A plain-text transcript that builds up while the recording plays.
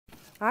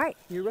All right,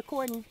 you're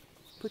recording.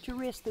 Put your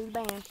wrist through the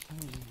band,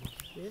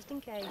 just in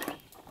case.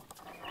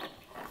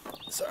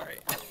 Sorry.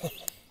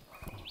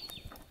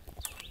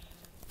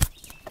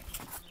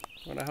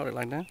 What, I hold it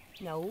like that?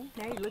 No,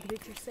 now you're looking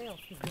at yourself.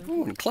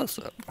 Ooh, close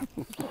up.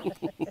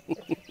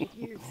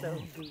 You're so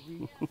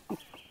goofy.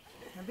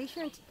 Now be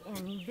sure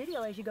and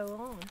video as you go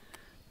on.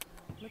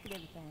 Look at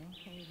everything.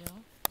 There you go.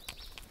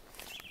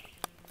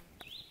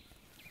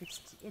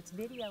 It's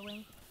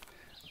videoing.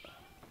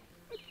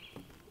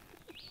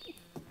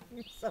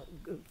 You're so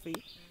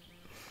goofy.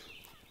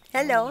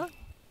 Hello.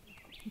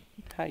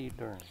 How you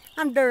doing?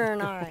 I'm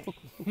doing all right.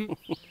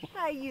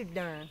 How you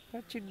doing?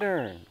 What you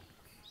doing?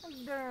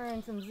 I'm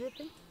doing some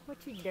zipping.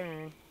 What you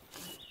doing?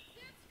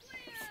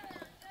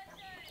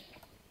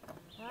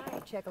 All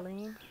right,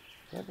 Checkaline.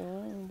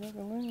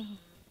 Checkaline.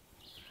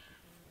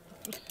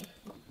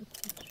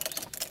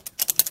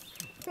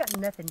 Got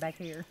nothing back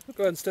here.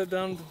 Go ahead and step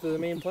down to the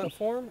main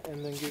platform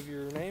and then give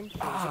your name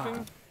for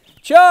zipping.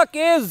 Chuck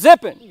is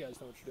zipping. You guys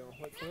know what you're doing.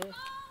 Wait for it.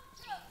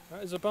 All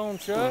right, zip on,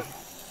 Chuck.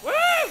 Woo!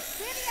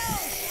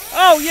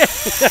 Oh, yeah.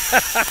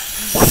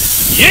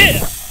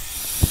 Yeah.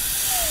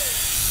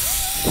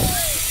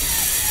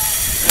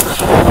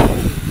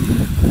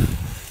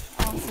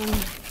 Awesome.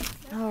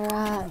 All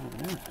right.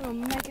 We'll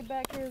make it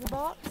back here to the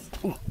box.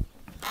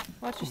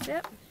 Watch your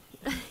step.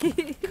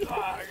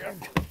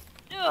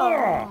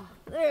 Oh,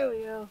 there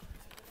we go.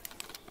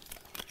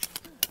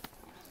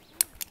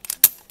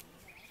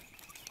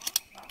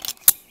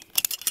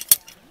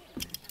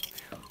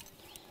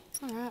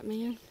 All right,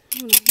 man.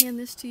 I'm going to hand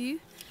this to you.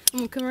 I'm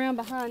going to come around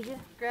behind you,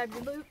 grab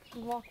your loop,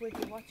 and walk with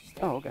you. Watch your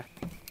step. Oh, okay.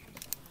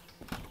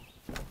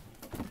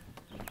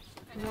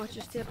 And watch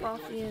your step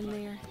off the end there.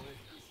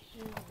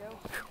 There you go.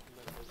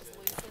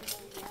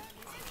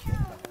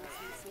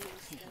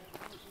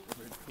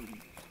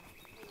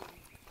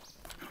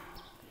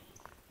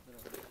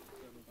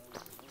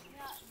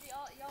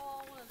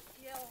 Y'all want to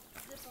yell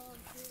zip on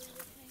Julie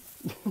with me?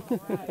 All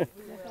right.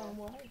 Zip on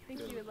what? I think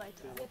you would like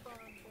to zip on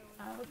Julie.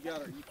 You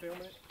got it. You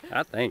filming it?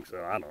 I think so.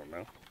 I don't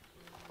know.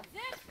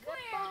 Zip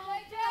clear,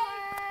 JJ!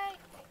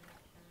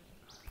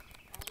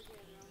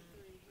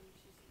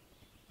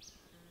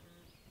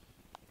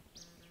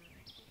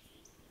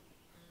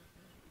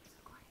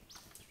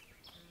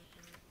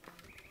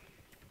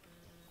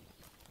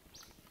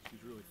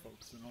 She's really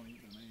focusing on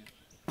eating an ant.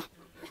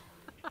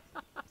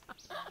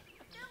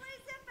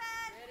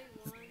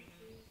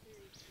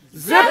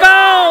 Zip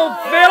on,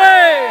 Philly!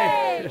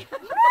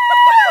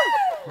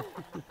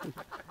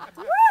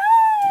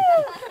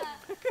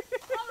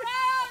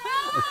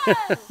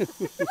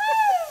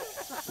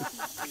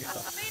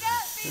 Speed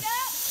up, speed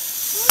up!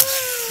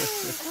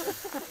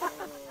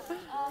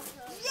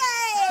 Awesome.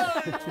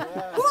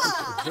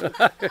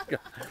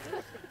 Yay!